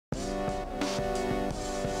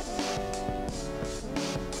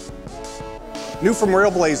New from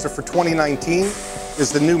RAILBLAZA for 2019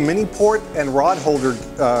 is the new Mini-Port and Rod Holder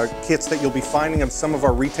kits that you'll be finding at some of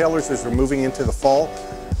our retailers as we're moving into the fall.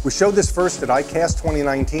 We showed this first at ICAST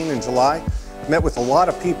 2019 in July. Met with a lot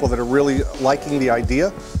of people that are really liking the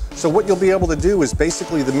idea. So what you'll be able to do is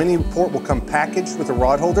basically the Mini-Port will come packaged with a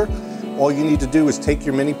rod holder. All you need to do is take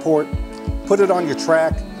your Mini-Port, put it on your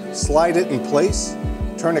track, slide it in place,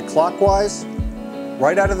 turn it clockwise,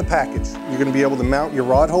 right out of the package. You're going to be able to mount your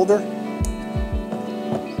rod holder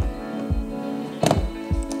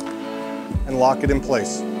and lock it in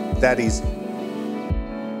place. That easy.